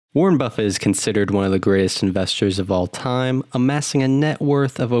Warren Buffett is considered one of the greatest investors of all time, amassing a net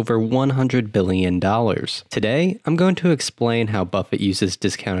worth of over $100 billion. Today, I'm going to explain how Buffett uses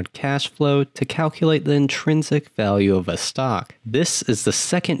discounted cash flow to calculate the intrinsic value of a stock. This is the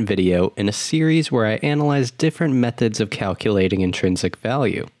second video in a series where I analyze different methods of calculating intrinsic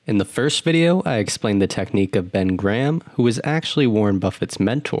value. In the first video, I explained the technique of Ben Graham, who was actually Warren Buffett's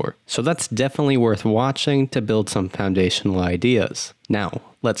mentor, so that's definitely worth watching to build some foundational ideas. Now,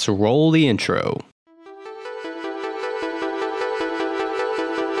 let's roll the intro.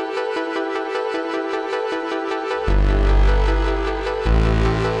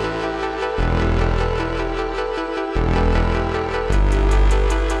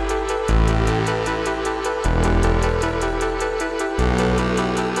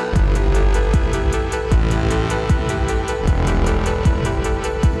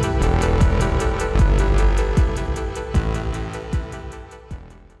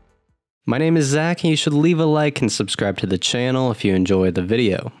 My name is Zach, and you should leave a like and subscribe to the channel if you enjoyed the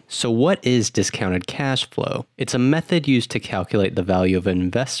video. So what is discounted cash flow? It's a method used to calculate the value of an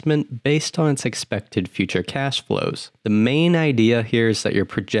investment based on its expected future cash flows. The main idea here is that you're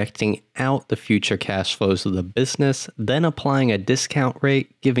projecting out the future cash flows of the business, then applying a discount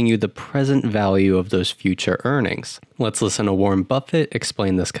rate, giving you the present value of those future earnings. Let's listen to Warren Buffett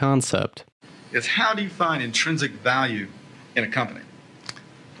explain this concept. Is how do you find intrinsic value in a company?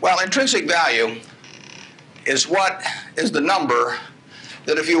 Well, intrinsic value is the number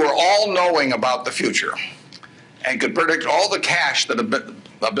that if you were all-knowing about the future and could predict all the cash that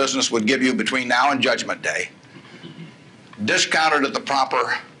a business would give you between now and Judgment Day, discounted at the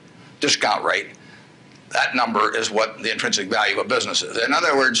proper discount rate, that number is what the intrinsic value of a business is. In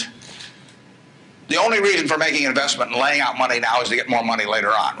other words, the only reason for making an investment and laying out money now is to get more money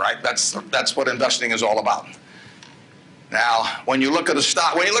later on, right? That's what investing is all about. Now, when you look at a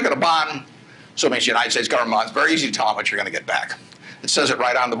stock, when you look at a bond, assuming it's the United States government bond, it's very easy to tell how much you're going to get back. It says it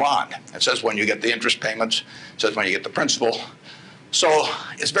right on the bond. It says when you get the interest payments. It says when you get the principal. So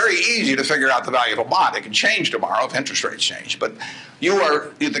it's very easy to figure out the value of a bond. It can change tomorrow if interest rates change. But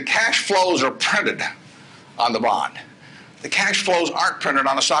the cash flows are printed on the bond. The cash flows aren't printed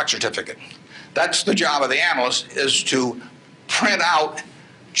on a stock certificate. That's the job of the analyst, is to print out,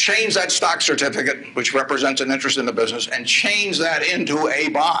 change that stock certificate, which represents an interest in the business, and change that into a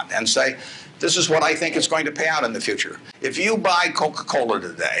bond and say, this is what I think it's going to pay out in the future. If you buy Coca-Cola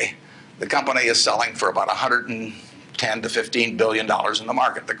today, the company is selling for about $110 to $15 billion in the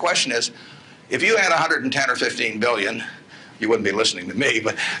market. The question is, if you had 110 or 15 billion, you wouldn't be listening to me,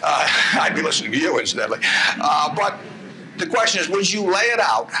 but I'd be listening to you incidentally. But the question is, would you lay it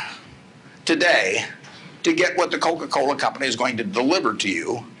out today to get what the Coca-Cola company is going to deliver to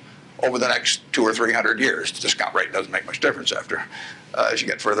you over the next 200 or 300 years? The discount rate doesn't make much difference after as you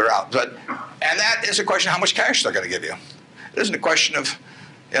get further out. And that is a question of how much cash they're going to give you. It isn't a question of,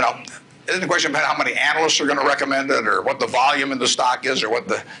 it isn't a question about how many analysts are going to recommend it or what the volume in the stock is or what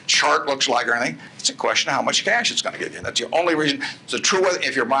the chart looks like or anything. It's a question of how much cash it's going to give you. That's the only reason. It's true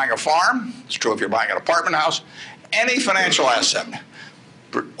if you're buying a farm. It's true if you're buying an apartment house. Any financial asset.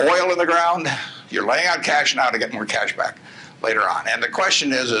 Oil in the ground, you're laying out cash now to get more cash back later on. And the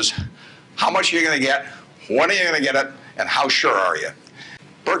question is how much are you going to get, when are you going to get it, and how sure are you?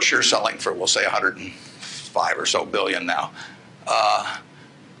 Berkshire's selling for, we'll say, 105 or so billion now.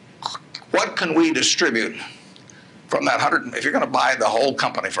 What can we distribute from that 100? If you're going to buy the whole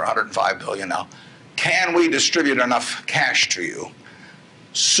company for 105 billion now, can we distribute enough cash to you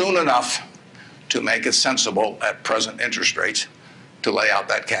soon enough to make it sensible at present interest rates to lay out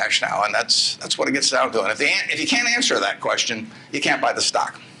that cash now? And that's what it gets down to. And if you can't answer that question, you can't buy the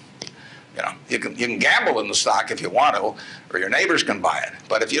stock. You can gamble in the stock if you want to, or your neighbors can buy it.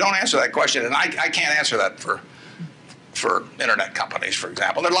 But if you don't answer that question, and I can't answer that for internet companies, for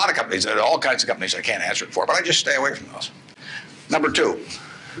example. There are a lot of companies, there are all kinds of companies I can't answer it for, but I just stay away from those. Number two.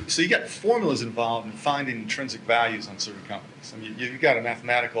 So you got formulas involved in finding intrinsic values on certain companies. I mean, you've got a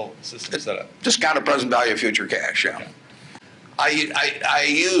mathematical system set up. Discounted present value of future cash, yeah. I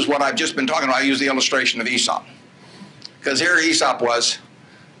use what I've just been talking about. I use the illustration of Aesop. Because here Aesop was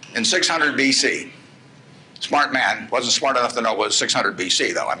in 600 BC. Smart man. Wasn't smart enough to know it was 600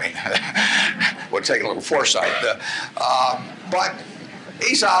 BC, though. I mean, would take a little foresight. But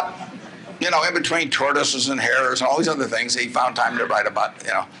Aesop, in between tortoises and hares and all these other things, he found time to write about,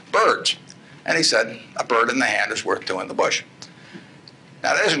 birds. And he said, a bird in the hand is worth two in the bush.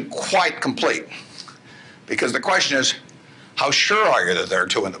 Now, that isn't quite complete. Because the question is, how sure are you that there are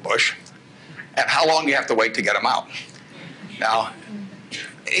two in the bush? And how long do you have to wait to get them out? Now,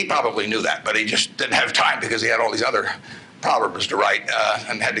 he probably knew that, but he just didn't have time because he had all these other Proverbs to write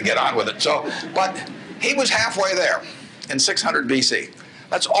and had to get on with it. But he was halfway there in 600 BC.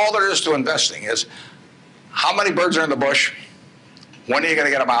 That's all there is to investing, is how many birds are in the bush, when are you going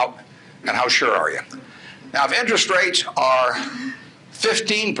to get them out, and how sure are you? Now, if interest rates are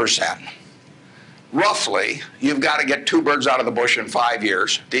 15%, roughly, you've got to get 2 birds out of the bush in 5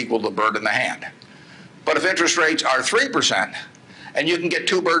 years to equal the bird in the hand. But if interest rates are 3%, and you can get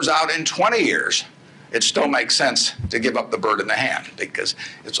 2 birds out in 20 years, it still makes sense to give up the bird in the hand, because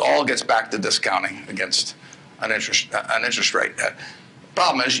it all gets back to discounting against an interest rate.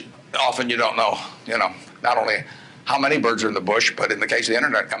 Problem is, often you don't know, not only how many birds are in the bush, but in the case of the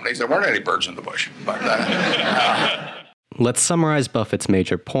internet companies, there weren't any birds in the bush. But let's summarize Buffett's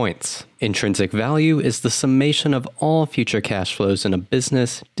major points. Intrinsic value is the summation of all future cash flows in a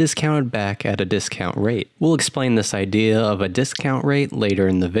business discounted back at a discount rate. We'll explain this idea of a discount rate later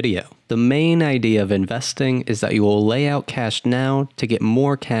in the video. The main idea of investing is that you will lay out cash now to get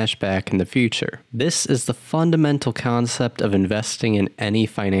more cash back in the future. This is the fundamental concept of investing in any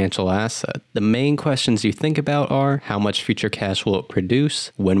financial asset. The main questions you think about are, how much future cash will it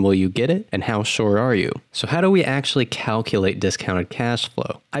produce, when will you get it, and how sure are you? So how do we actually calculate discounted cash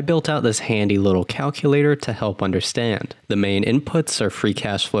flow? I built out this handy little calculator to help understand. The main inputs are free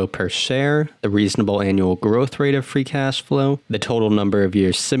cash flow per share, the reasonable annual growth rate of free cash flow, the total number of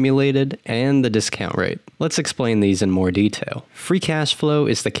years simulated, and the discount rate. Let's explain these in more detail. Free cash flow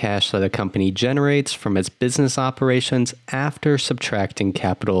is the cash that a company generates from its business operations after subtracting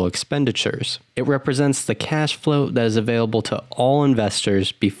capital expenditures. It represents the cash flow that is available to all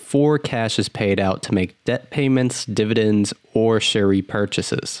investors before cash is paid out to make debt payments, dividends, or share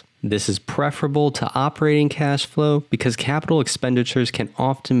repurchases. This is preferable to operating cash flow because capital expenditures can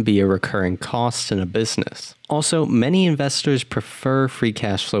often be a recurring cost in a business. Also, many investors prefer free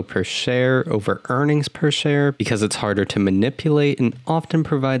cash flow per share over earnings per share because it's harder to manipulate and often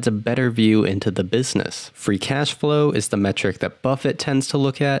provides a better view into the business. Free cash flow is the metric that Buffett tends to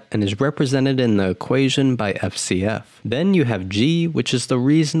look at and is represented in the equation by FCF. Then you have G, which is the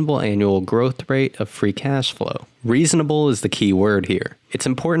reasonable annual growth rate of free cash flow. Reasonable is the key word here. It's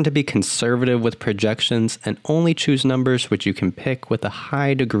important to be conservative with projections and only choose numbers which you can pick with a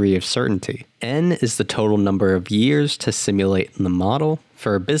high degree of certainty. N is the total number of years to simulate in the model.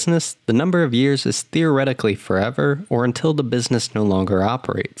 For a business, the number of years is theoretically forever or until the business no longer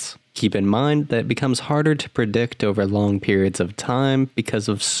operates. Keep in mind that it becomes harder to predict over long periods of time because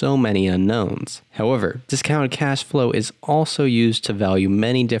of so many unknowns. However, discounted cash flow is also used to value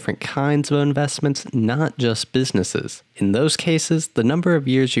many different kinds of investments, not just businesses. In those cases, the number of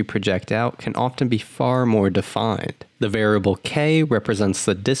years you project out can often be far more defined. The variable K represents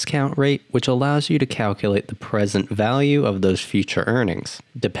the discount rate, which allows you to calculate the present value of those future earnings.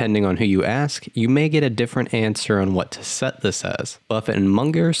 Depending on who you ask, you may get a different answer on what to set this as. Buffett and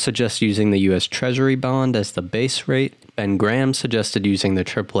Munger suggest using the US Treasury bond as the base rate. Ben Graham suggested using the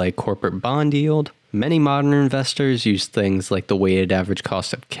AAA corporate bond yield. Many modern investors use things like the weighted average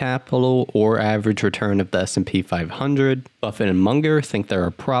cost of capital or average return of the S&P 500. Buffett and Munger think there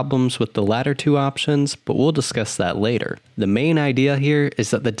are problems with the latter two options, but we'll discuss that later. The main idea here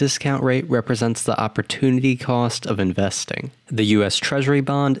is that the discount rate represents the opportunity cost of investing. The US Treasury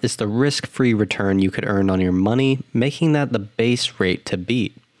bond is the risk-free return you could earn on your money, making that the base rate to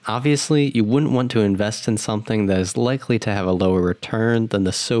beat. Obviously, you wouldn't want to invest in something that is likely to have a lower return than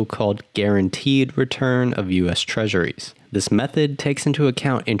the so-called guaranteed return of US Treasuries. This method takes into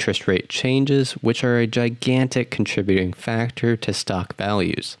account interest rate changes, which are a gigantic contributing factor to stock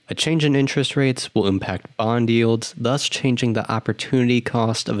values. A change in interest rates will impact bond yields, thus changing the opportunity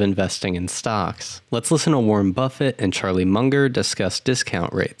cost of investing in stocks. Let's listen to Warren Buffett and Charlie Munger discuss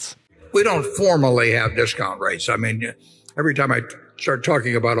discount rates. We don't formally have discount rates. I mean, every time I start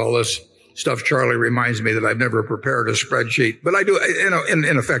talking about all this stuff, Charlie reminds me that I've never prepared a spreadsheet, but I do,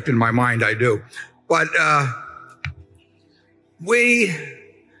 in effect, in my mind, I do. But we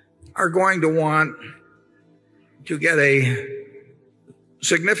are going to want to get a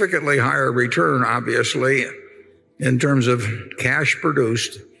significantly higher return, obviously, in terms of cash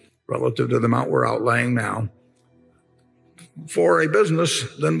produced relative to the amount we're outlaying now for a business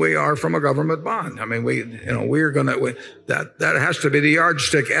than we are from a government bond. I mean, we're going to, that has to be the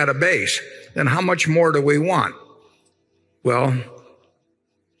yardstick at a base. Then how much more do we want? Well,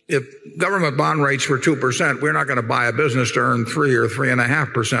 if government bond rates were 2%, we're not going to buy a business to earn 3 or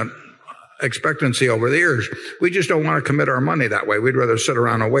 3.5% expectancy over the years. We just don't want to commit our money that way. We'd rather sit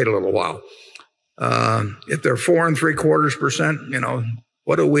around and wait a little while. If they're 4.75%,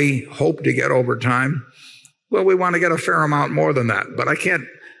 what do we hope to get over time? Well, we want to get a fair amount more than that, but I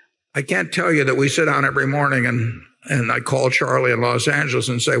can't tell you that we sit down every morning and and I call Charlie in Los Angeles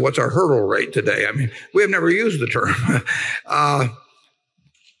and say, what's our hurdle rate today? I mean, we have never used the term.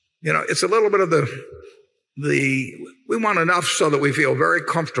 It's a little bit of we want enough so that we feel very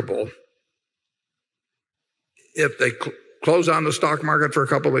comfortable if they close on the stock market for a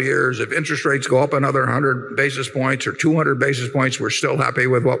couple of years, if interest rates go up another 100 basis points or 200 basis points, we're still happy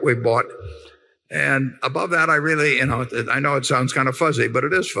with what we bought. And above that, I really, I know it sounds kind of fuzzy, but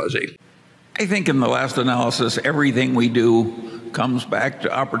it is fuzzy. I think in the last analysis, everything we do comes back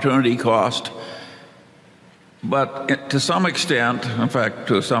to opportunity cost. But to some extent, in fact,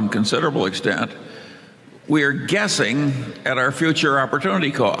 to some considerable extent, we are guessing at our future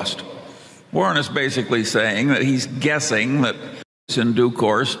opportunity cost. Warren is basically saying that he's guessing that it's in due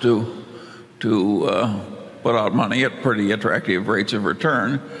course to put out money at pretty attractive rates of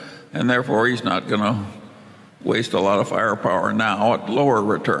return, and therefore he's not going to waste a lot of firepower now at lower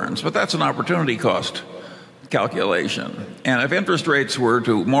returns. But that's an opportunity cost calculation. And if interest rates were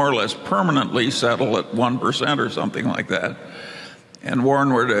to more or less permanently settle at 1% or something like that, and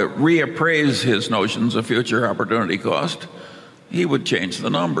Warren were to reappraise his notions of future opportunity cost, he would change the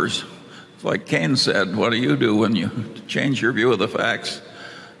numbers. Like Keynes said, what do you do when you change your view of the facts?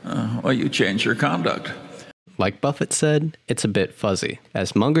 Well, you change your conduct. Like Buffett said, it's a bit fuzzy.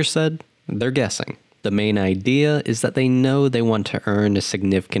 As Munger said, they're guessing. The main idea is that they know they want to earn a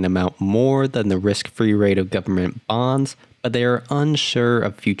significant amount more than the risk-free rate of government bonds, but they are unsure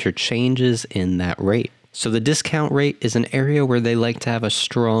of future changes in that rate. So the discount rate is an area where they like to have a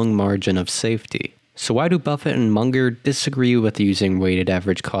strong margin of safety. So why do Buffett and Munger disagree with using weighted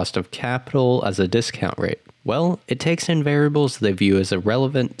average cost of capital as a discount rate? Well, it takes in variables they view as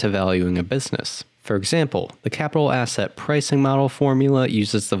irrelevant to valuing a business. For example, the capital asset pricing model formula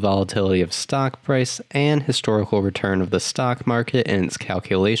uses the volatility of stock price and historical return of the stock market in its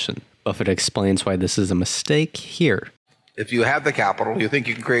calculation. Buffett explains why this is a mistake here. If you have the capital, you think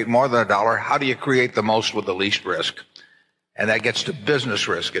you can create more than $1, how do you create the most with the least risk? And that gets to business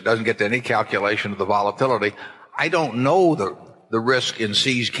risk. It doesn't get to any calculation of the volatility. I don't know the risk in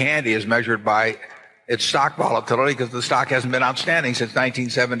See's Candy is measured by its stock volatility because the stock hasn't been outstanding since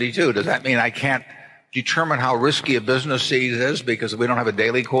 1972. Does that mean I can't determine how risky a business See's is because we don't have a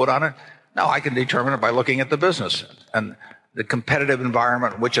daily quote on it? No, I can determine it by looking at the business and the competitive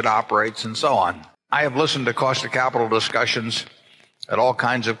environment in which it operates and so on. I have listened to cost of capital discussions at all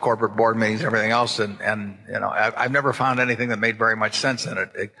kinds of corporate board meetings and everything else, and I've never found anything that made very much sense in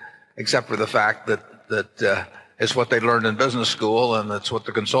it, except for the fact that it's what they learned in business school, and it's what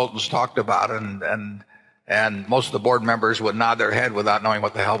the consultants talked about, and most of the board members would nod their head without knowing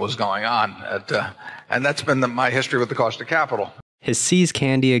what the hell was going on. And that's been my history with the cost of capital. His See's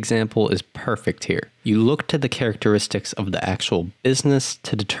Candy example is perfect here. You look to the characteristics of the actual business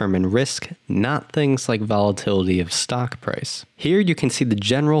to determine risk, not things like volatility of stock price. Here you can see the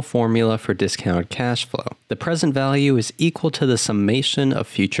general formula for discounted cash flow. The present value is equal to the summation of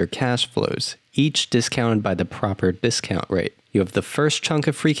future cash flows, each discounted by the proper discount rate. You have the first chunk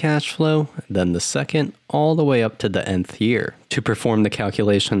of free cash flow, then the second, all the way up to the nth year. To perform the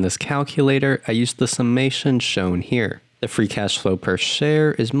calculation in this calculator, I used the summation shown here. The free cash flow per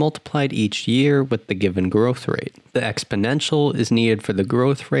share is multiplied each year with the given growth rate. The exponential is needed for the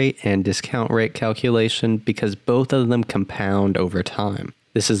growth rate and discount rate calculation because both of them compound over time.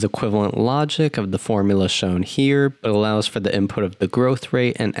 This is equivalent logic of the formula shown here, but allows for the input of the growth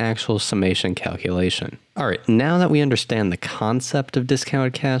rate and actual summation calculation. Alright, now that we understand the concept of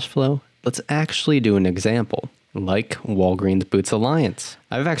discounted cash flow, let's actually do an example. Like Walgreens Boots Alliance.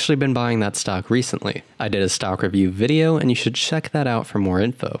 I've actually been buying that stock recently. I did a stock review video and you should check that out for more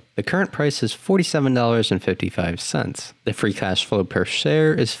info. The current price is $47.55. The free cash flow per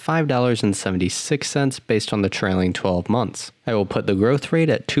share is $5.76 based on the trailing 12 months. I will put the growth rate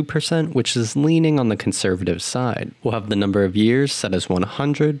at 2%, which is leaning on the conservative side. We'll have the number of years set as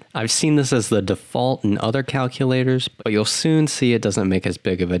 100. I've seen this as the default in other calculators, but you'll soon see it doesn't make as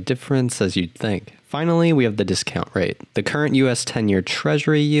big of a difference as you'd think. Finally, we have the discount rate. The current US 10-year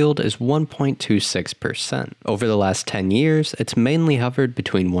Treasury yield is 1.26%. Over the last 10 years, it's mainly hovered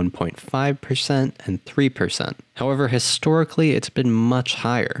between 1.5% and 3%. However, historically, it's been much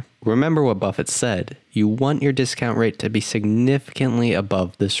higher. Remember what Buffett said, you want your discount rate to be significantly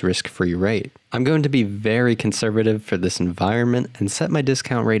above this risk-free rate. I'm going to be very conservative for this environment and set my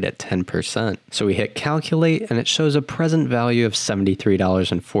discount rate at 10%. So we hit calculate and it shows a present value of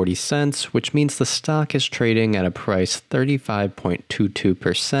 $73.40, which means the stock is trading at a price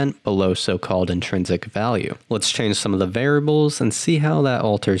 35.22% below so-called intrinsic value. Let's change some of the variables and see how that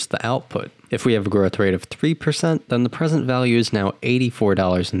alters the output. If we have a growth rate of 3%, then the present value is now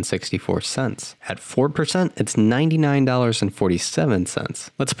 $84.60. $1.64. At 4%, it's $99.47.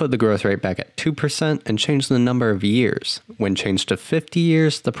 Let's put the growth rate back at 2% and change the number of years. When changed to 50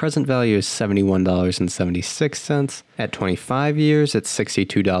 years, the present value is $71.76. At 25 years, it's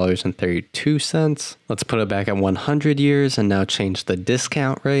 $62.32. Let's put it back at 100 years and now change the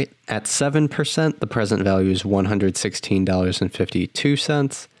discount rate. At 7%, the present value is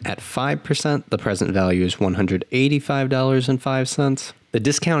 $116.52. At 5%, the present value is $185.05. The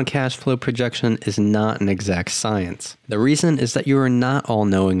discounted cash flow projection is not an exact science. The reason is that you are not all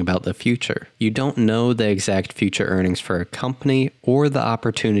knowing about the future. You don't know the exact future earnings for a company or the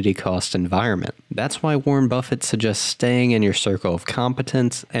opportunity cost environment. That's why Warren Buffett suggests staying in your circle of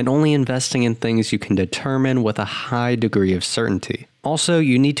competence and only investing in things you can determine with a high degree of certainty. Also,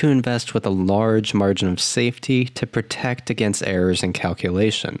 you need to invest with a large margin of safety to protect against errors in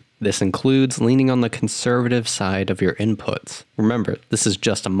calculation. This includes leaning on the conservative side of your inputs. Remember, this is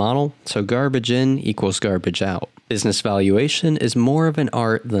just a model, so garbage in equals garbage out. Business valuation is more of an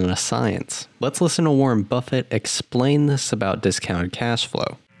art than a science. Let's listen to Warren Buffett explain this about discounted cash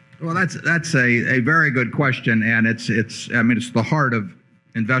flow. Well, that's a very good question, and it's the heart of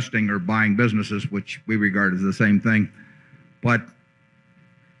investing or buying businesses, which we regard as the same thing.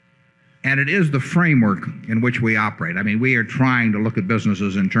 And it is the framework in which we operate. I mean, we are trying to look at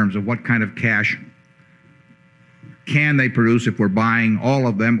businesses in terms of what kind of cash can they produce if we're buying all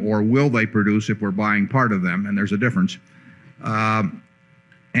of them, or will they produce if we're buying part of them, and there's a difference. And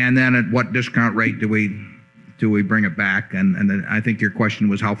then at what discount rate do we bring it back? And then I think your question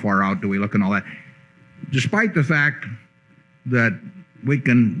was how far out do we look and all that. Despite the fact that we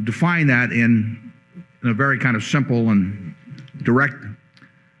can define that in a very kind of simple and direct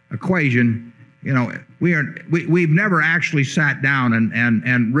equation, you know, we've never actually sat down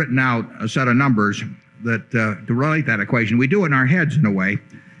and written out a set of numbers that to relate that equation. We do it in our heads in a way,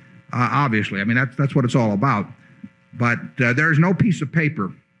 obviously. I mean, that's what it's all about. But there's no piece of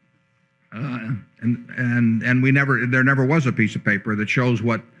paper, and there never was a piece of paper that shows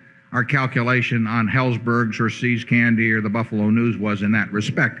what our calculation on Hellsberg's or See's Candy or the Buffalo News was in that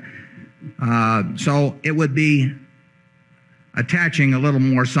respect. So it would be attaching a little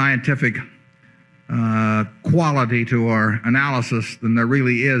more scientific quality to our analysis than there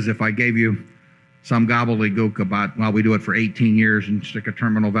really is if I gave you some gobbledygook about, well, we do it for 18 years and stick a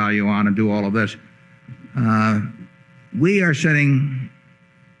terminal value on and do all of this. We are sitting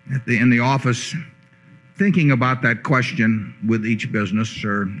in the office thinking about that question with each business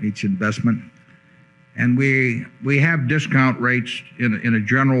or each investment, and we have discount rates in a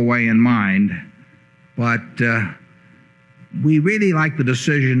general way in mind, but we really like the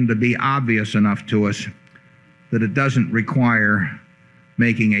decision to be obvious enough to us that it doesn't require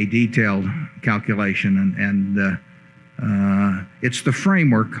making a detailed calculation, and it's the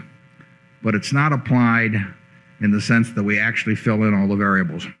framework, but it's not applied in the sense that we actually fill in all the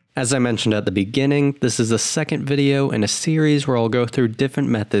variables. As I mentioned at the beginning, this is the second video in a series where I'll go through different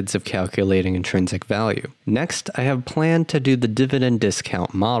methods of calculating intrinsic value. Next, I have planned to do the dividend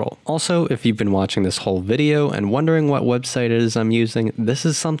discount model. Also, if you've been watching this whole video and wondering what website it is I'm using, this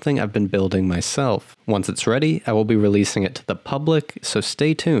is something I've been building myself. Once it's ready, I will be releasing it to the public, so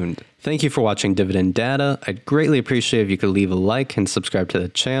stay tuned. Thank you for watching Dividend Data. I'd greatly appreciate if you could leave a like and subscribe to the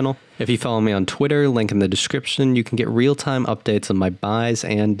channel. If you follow me on Twitter, link in the description, you can get real-time updates on my buys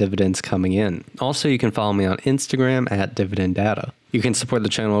and dividends coming in. Also, you can follow me on Instagram at Dividend Data. You can support the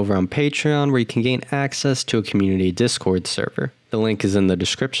channel over on Patreon, where you can gain access to a community Discord server. The link is in the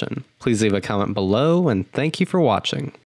description. Please leave a comment below, and thank you for watching.